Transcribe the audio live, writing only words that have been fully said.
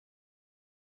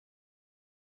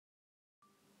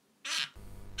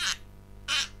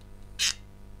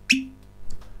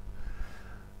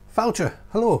Falcha,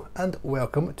 hello and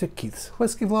welcome to Keith's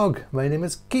Whisky Vlog. My name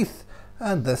is Keith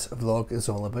and this vlog is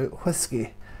all about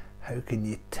whisky. How can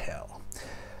you tell?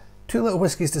 Two little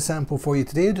whiskies to sample for you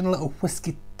today. Doing a little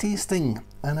whisky tasting,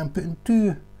 and I'm putting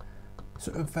two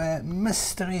sort of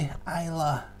mystery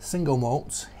Islay single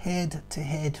malts head to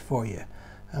head for you,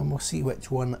 and we'll see which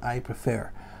one I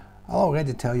prefer. I'll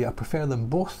already tell you I prefer them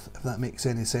both, if that makes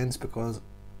any sense, because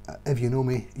if you know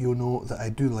me, you'll know that I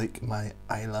do like my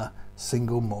Islay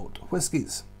single malt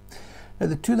whiskies. Now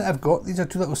the two that I've got, these are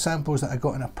two little samples that I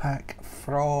got in a pack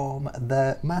from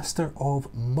the Master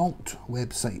of Malt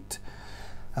website,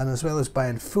 and as well as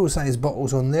buying full-size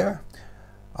bottles on there,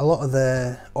 a lot of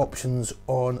the options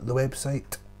on the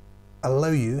website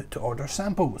allow you to order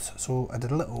samples. So I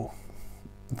did a little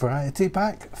variety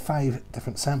pack, 5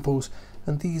 different samples,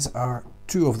 and these are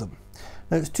 2 of them.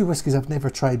 Now it's 2 whiskies I've never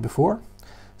tried before,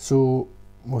 so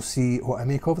we'll see what I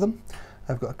make of them.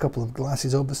 I've got a couple of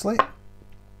glasses obviously,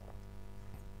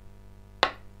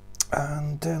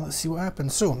 and let's see what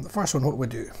happens. So the first one, what we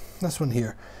do, this one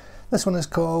here, this one is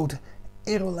called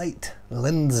Aerolite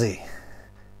Lyndsay.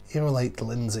 Aerolite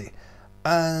Lyndsay,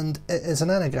 and it is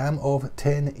an anagram of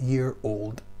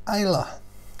 10-year-old Islay.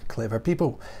 Clever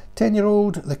people.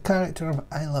 10-year-old, the character of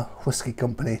Islay Whisky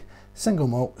Company, single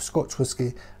malt Scotch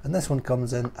whisky, and this one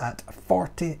comes in at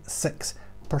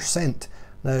 46%.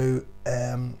 Now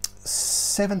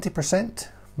 70%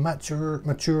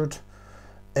 matured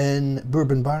in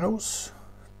bourbon barrels,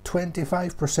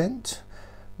 25%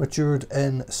 matured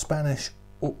in Spanish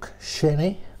oak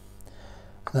sherry,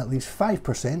 and that leaves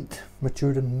 5%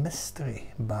 matured in mystery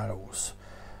barrels.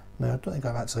 Now I don't think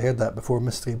I've actually heard that before,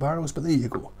 mystery barrels, but there you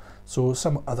go. So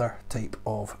some other type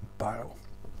of barrel.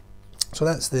 So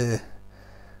that's the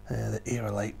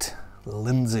Aerolite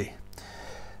Lyndsay.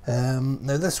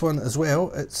 Now this one as well,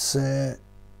 it's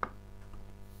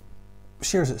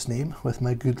shares its name with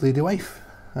my good lady wife,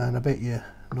 and I bet you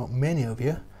not many of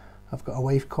you have got a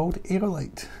wife called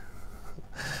Aerolite.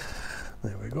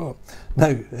 There we go.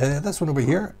 Now this one over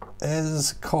here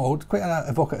is called, quite an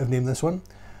evocative name this one,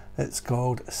 it's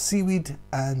called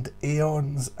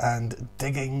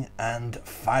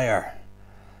Seaweed&Aeons&Digging&Fire.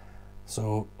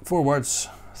 So 4 words,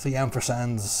 3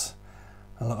 ampersands,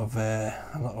 a lot of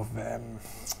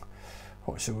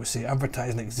what shall we say,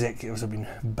 advertising executives have been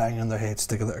banging their heads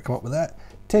together to come up with that.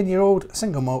 10-year-old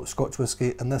single malt Scotch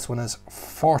whisky, and this one is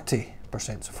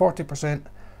 40%. So 40%,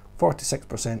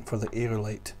 46% for the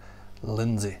Aerolite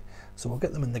Lyndsay. So we'll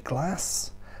get them in the glass.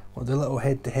 We'll do a little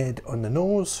head to head on the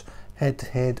nose, head to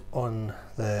head on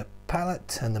the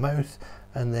palate and the mouth,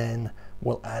 and then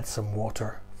we'll add some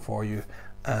water for you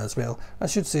as well. I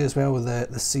should say as well, with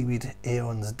the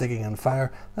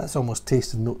Seaweed&Aeons&Digging&Fire, that's almost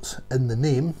tasting notes in the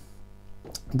name.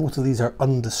 Both of these are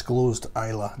undisclosed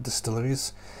Islay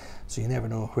distilleries, so you never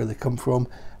know where they come from.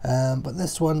 But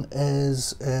this one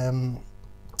is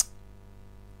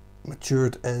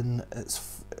matured in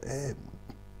its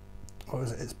what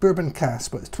is it? It's bourbon cask,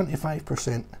 but it's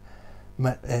 25%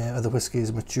 of the whisky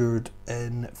is matured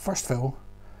in first fill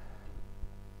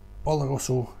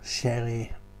Oloroso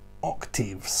sherry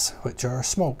octaves, which are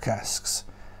small casks,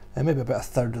 maybe about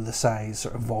 1/3 of the size,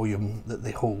 sort of volume that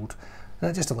they hold, and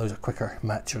it just allows a quicker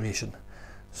maturation.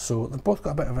 So they've both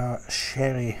got a bit of a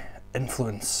sherry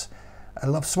influence. I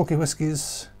love smoky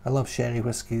whiskies, I love sherry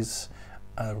whiskies,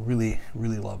 I really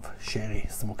love sherry,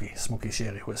 smoky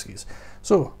sherry whiskies.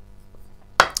 So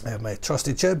I have my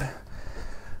trusty chib,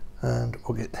 and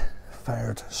we'll get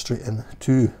fired straight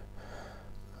into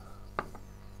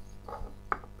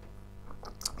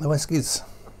the whiskies.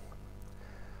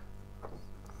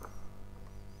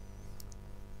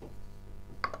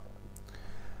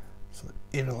 So the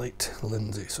Aerolite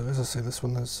Lyndsay. So as I say, this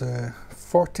one is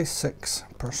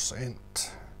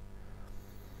 46%.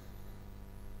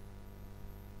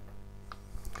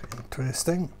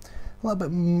 Interesting. A little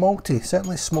bit malty,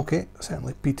 certainly smoky,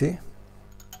 certainly peaty.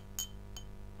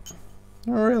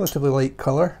 A relatively light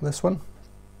colour, this one.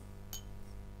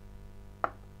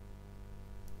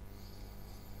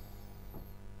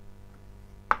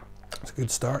 It's a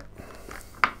good start.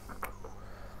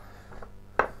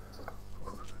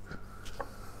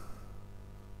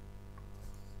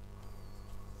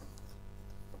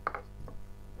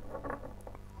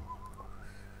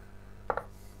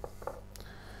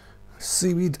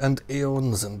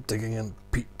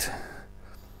 Seaweed&Aeons&Digging&Peat.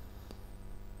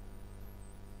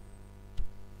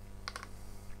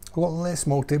 A lot less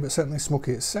malty, but certainly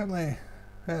smoky. It's certainly,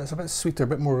 it's a bit sweeter, a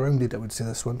bit more rounded, I would say,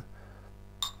 this one.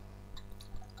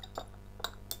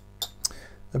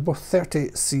 They're both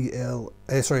 3 cl,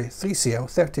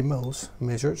 30 mils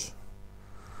measures.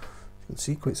 You can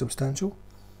see, quite substantial.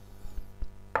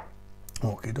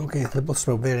 Okay, okay, they both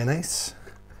smell very nice.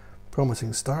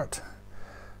 Promising start.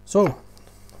 So,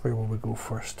 where will we go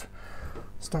first?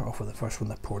 Start off with the first one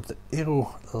that poured, the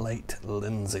Aerolite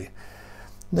Lyndsay.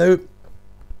 Now,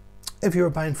 if you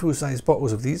were buying full-size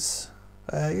bottles of these,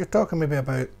 you're talking maybe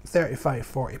about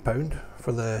 £35–40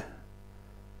 for the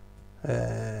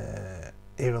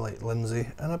Aerolite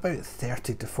Lyndsay, and about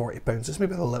 £30–40. It's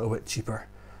maybe a little bit cheaper,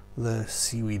 the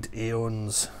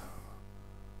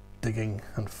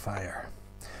Seaweed&Aeons&Digging&Fire.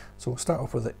 So we'll start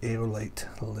off with the Aerolite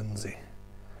Lyndsay.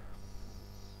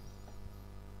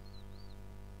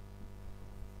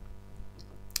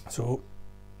 So,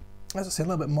 as I say, a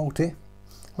little bit malty,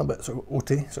 a little bit sort of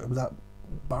oaty, sort of that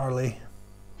barley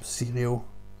cereal.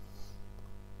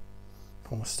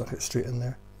 Almost stuck it straight in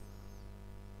there.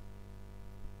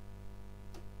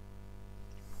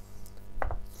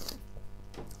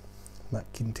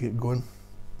 That keen to get going.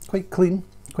 Quite clean,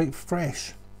 quite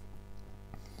fresh.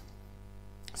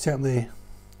 Certainly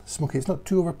smoky. It's not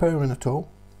too overpowering at all.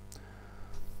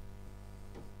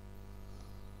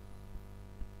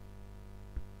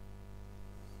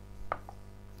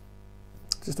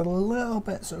 Just a little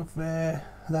bit sort of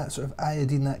that sort of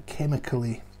iodine, that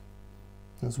chemically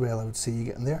as well, I would say you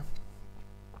get in there.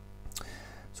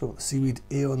 So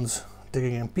Seaweed&Aeons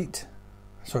Digging and Peat,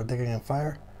 sorry, Digging and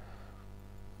Fire.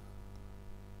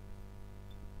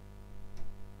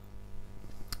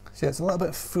 So yeah, it's a little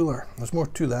bit fuller. There's more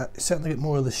to that. You certainly get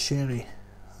more of the sherry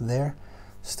there.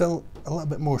 Still a little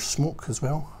bit more smoke as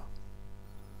well.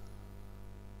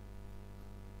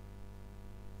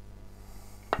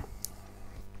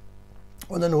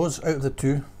 On the nose, out of the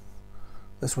two,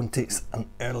 this one takes an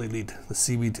early lead, the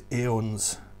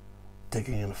Seaweed&Aeons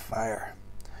Digging and Fire.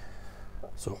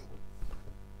 So,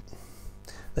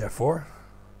 therefore,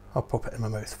 I'll pop it in my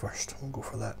mouth first. We'll go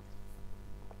for that.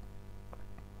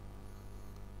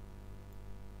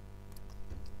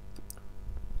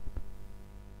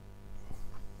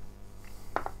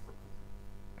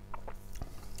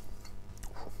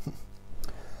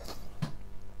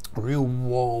 Real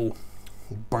wall,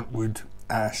 burnt wood,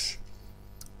 ash,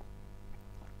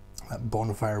 that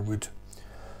bonfire wood,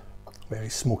 very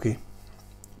smoky.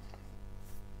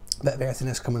 Bit of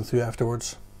earthiness coming through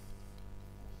afterwards.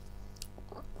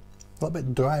 A little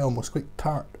bit dry, almost quite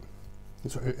tart. I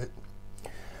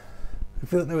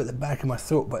feel it now at the back of my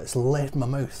throat, but it's left my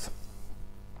mouth.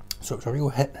 So it's a real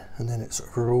hit, and then it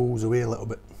sort of rolls away a little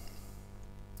bit.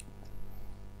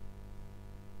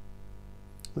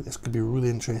 This could be really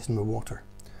interesting with water.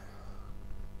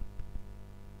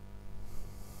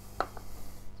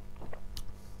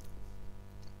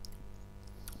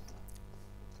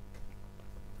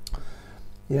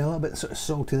 Yeah, a little bit sort of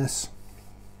saltiness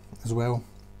as well.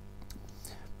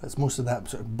 But it's most of that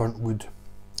sort of burnt wood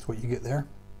is what you get there.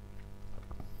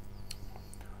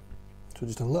 So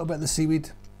just a little bit of the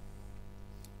seaweed.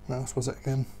 What else was it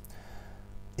again?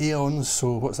 Aeons,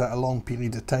 so what's that, a long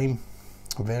period of time?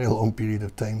 A very long period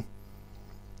of time.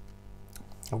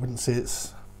 I wouldn't say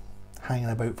it's hanging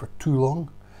about for too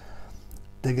long.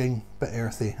 Digging, bit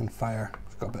earthy, and fire.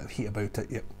 It's got a bit of heat about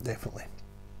it, yep, definitely.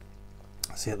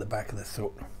 I see at the back of the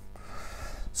throat.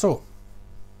 So,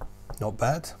 not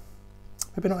bad.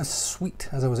 Maybe not as sweet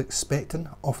as I was expecting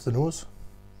off the nose.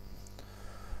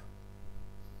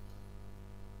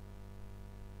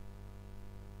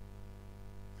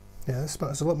 Yeah, this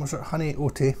smells a lot more sort of honey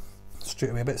oaty,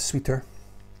 straight away, a bit sweeter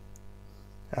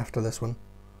after this one.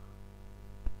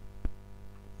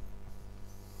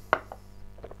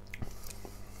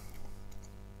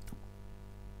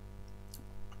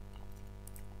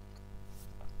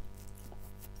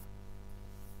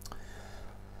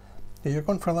 Yeah, you're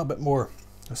going for a little bit more.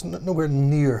 It's nowhere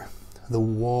near the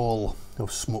wall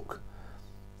of smoke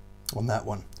on that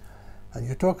one. And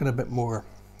you're talking a bit more,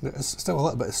 there's still a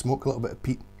little bit of smoke, a little bit of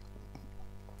peat,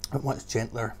 but much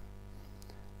gentler.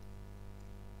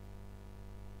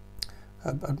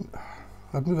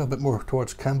 I'd move a bit more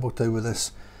towards Campbelltown with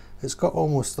this. It's got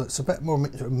almost, it's a bit more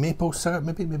sort of maple syrup,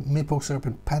 maybe maple syrup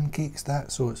and pancakes,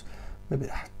 that, so it's maybe,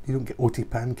 you don't get oaty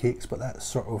pancakes, but that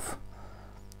sort of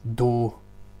dough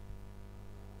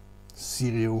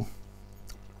cereal.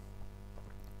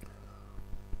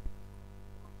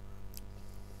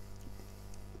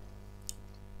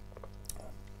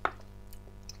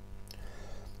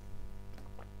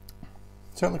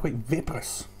 Certainly quite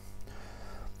vaporous,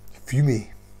 fumey.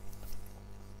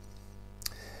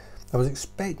 I was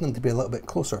expecting them to be a little bit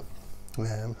closer.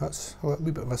 That's a wee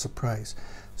bit of a surprise.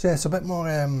 So yeah, it's a bit more,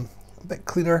 a bit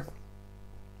cleaner,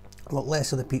 a lot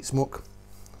less of the peat smoke,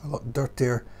 a lot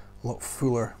dirtier, a lot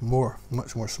fuller,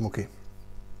 much more smoky.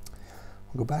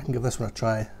 I'll go back and give this one a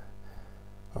try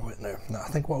Oh wait, now I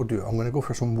think what I'll do, I'm going to go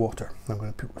for some water. I'm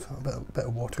going to put a bit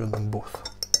of water in them both.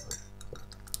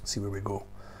 See where we go.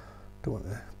 Don't want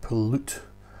to pollute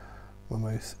my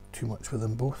mouth too much with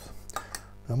them both.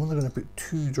 Now I'm only going to put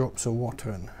 2 drops of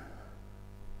water in.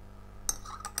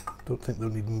 Don't think they'll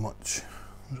need much.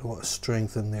 There's a lot of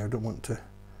strength in there. Don't want to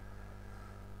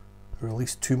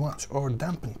release too much or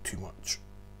dampen too much.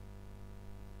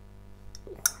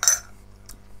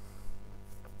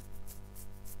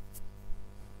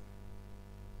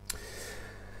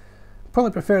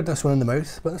 Probably preferred this one in the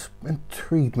mouth, but this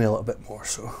intrigued me a little bit more,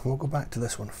 so we'll go back to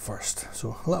this one first.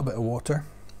 So a little bit of water.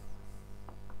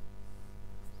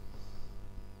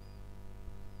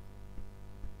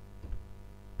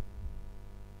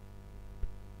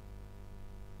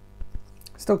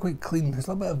 Still quite clean. There's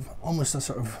a little bit of almost a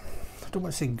sort of, I don't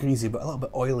want to say greasy, but a little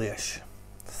bit oilyish,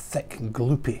 thick and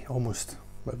gloopy almost,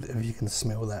 if you can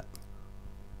smell that.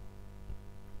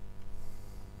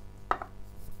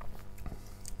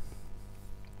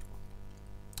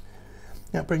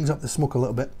 That brings up the smoke a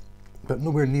little bit, but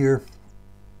nowhere near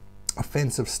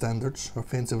offensive standards, or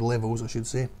offensive levels I should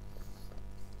say.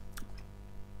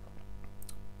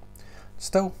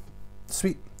 Still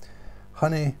sweet,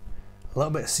 honey, a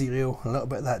little bit of cereal, a little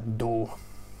bit of that dough,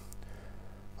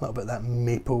 a little bit of that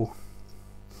maple,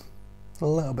 a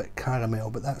little bit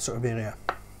caramel, but that sort of area.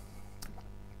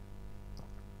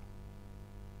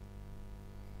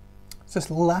 It's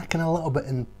just lacking a little bit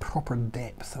in proper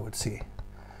depth, I would say.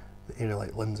 The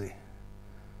Aerolite Lyndsay. I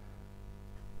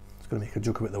was going to make a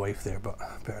joke about the wife there, but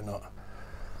better not.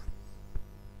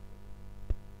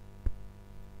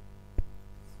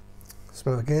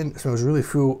 Smell again, it smells really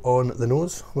full on the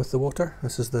nose with the water.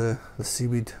 This is the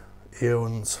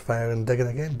Seaweed&Aeons&Fire and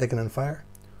Digging&Fire.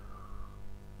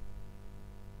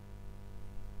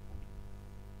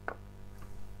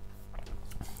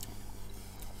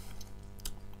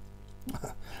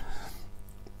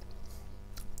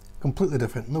 Completely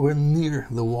different, nowhere near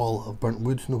the wall of burnt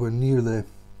wood, nowhere near the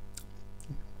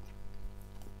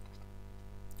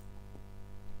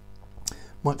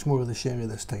much more of the sherry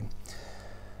this time.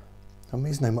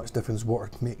 Amazing how much difference water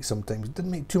makes sometimes. It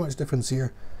didn't make too much difference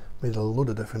here, made a load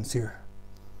of difference here.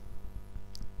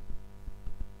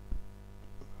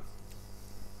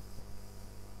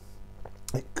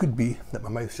 It could be that my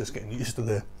mouth's just getting used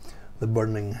to the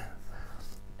burning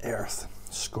earth,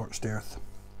 scorched earth.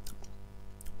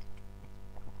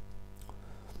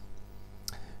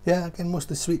 Yeah, again,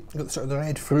 mostly sweet. You've got sort of the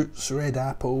red fruits, red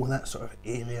apple, that sort of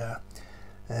area.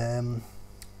 Again,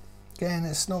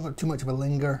 it's not got too much of a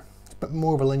linger. It's a bit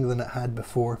more of a linger than it had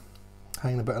before.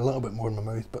 Hanging about a little bit more in my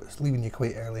mouth, but it's leaving you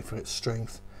quite early for its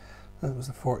strength. That was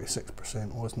the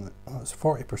 46%, wasn't it? Oh, it's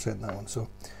 40% that one, so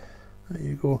there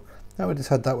you go. I would have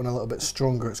had that one a little bit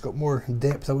stronger. It's got more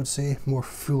depth, I would say, more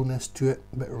fullness to it,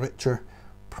 a bit richer,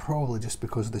 probably just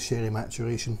because of the sherry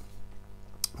maturation,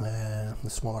 the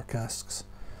smaller casks.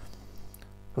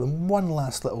 For them one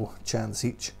last little chance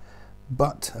each,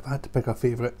 but if I had to pick a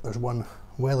favourite, there's one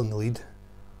well in the lead.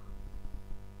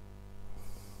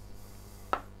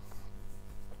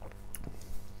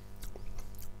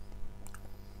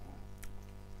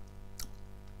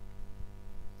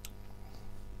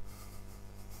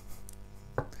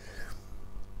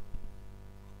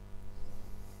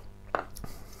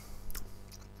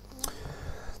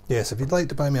 Yes, if you'd like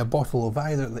to buy me a bottle of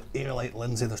either the Aerolite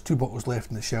Lyndsay, there's 2 bottles left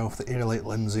on the shelf, the Aerolite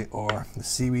Lyndsay or the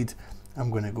Seaweed. I'm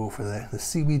going to go for the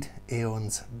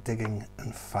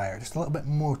Seaweed&Aeons&Digging&Fire. Just a little bit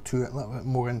more to it, a little bit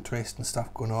more interesting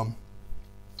stuff going on.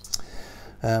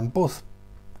 Both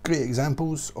great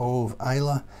examples of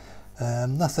Islay.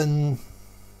 Nothing,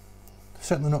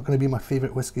 certainly not going to be my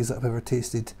favourite whiskies that I've ever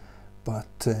tasted,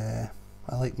 but I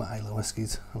like my Islay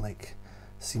whiskies. I like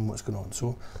seeing what's going on.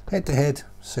 So head to head,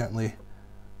 certainly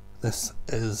this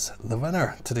is the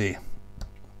winner today.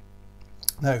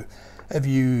 Now, if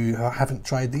you haven't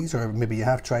tried these, or maybe you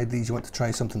have tried these, you want to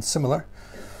try something similar,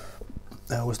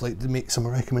 I always like to make some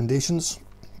recommendations.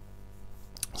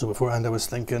 So beforehand I was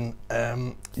thinking,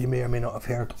 you may or may not have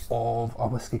heard of a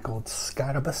whisky called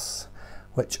Scarabus,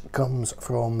 which comes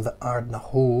from the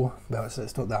Ardnahoe. Well,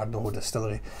 it's not the Ardnahoe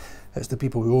distillery, it's the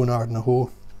people who own Ardnahoe.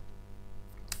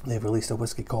 They've released a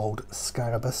whisky called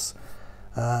Scarabus,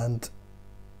 and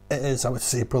it is, I would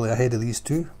say, probably ahead of these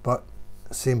two, but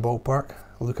same ballpark,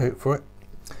 look out for it.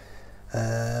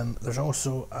 There's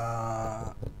also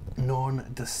a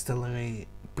non-distillery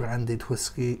branded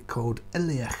whisky called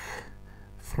Islay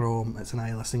from, it's an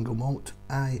Islay single malt,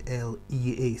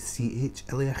 I-L-E-A-C-H,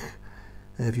 Islay.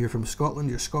 If you're from Scotland,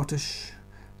 you're Scottish.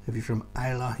 If you're from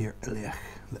Islay, you're Islay.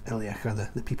 The Islay are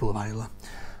the people of Islay,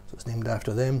 so it's named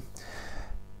after them.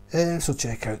 So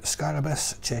check out the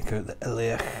Scarabus, check out the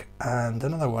Islay, and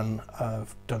another one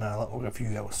I've done a little review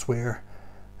elsewhere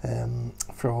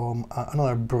from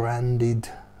another branded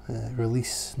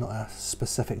release, not a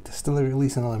specific distillery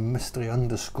release, another mystery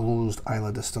undisclosed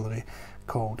Islay distillery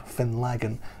called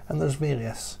Finlaggan, and there's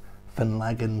various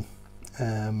Finlaggan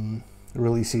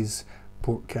releases,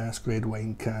 port cask, red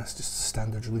wine cask, just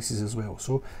standard releases as well.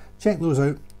 So check those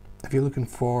out if you're looking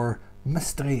for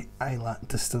mystery Islay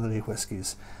distillery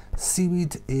whiskies.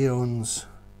 Seaweed, Aeons,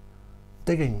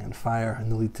 Digging and Fire in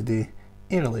the lead today.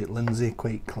 Aerolite Lyndsay,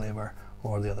 quite clever,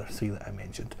 or the other three that I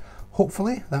mentioned.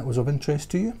 Hopefully that was of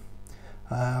interest to you.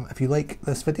 If you like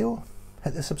this video,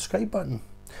 hit the subscribe button.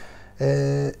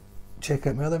 Check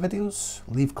out my other videos,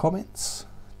 leave comments,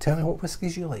 tell me what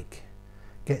whiskies you like.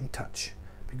 Get in touch,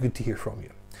 it'd be good to hear from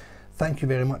you. Thank you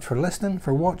very much for listening,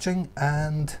 for watching,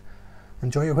 and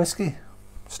enjoy your whisky.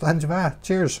 Slán va,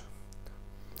 cheers.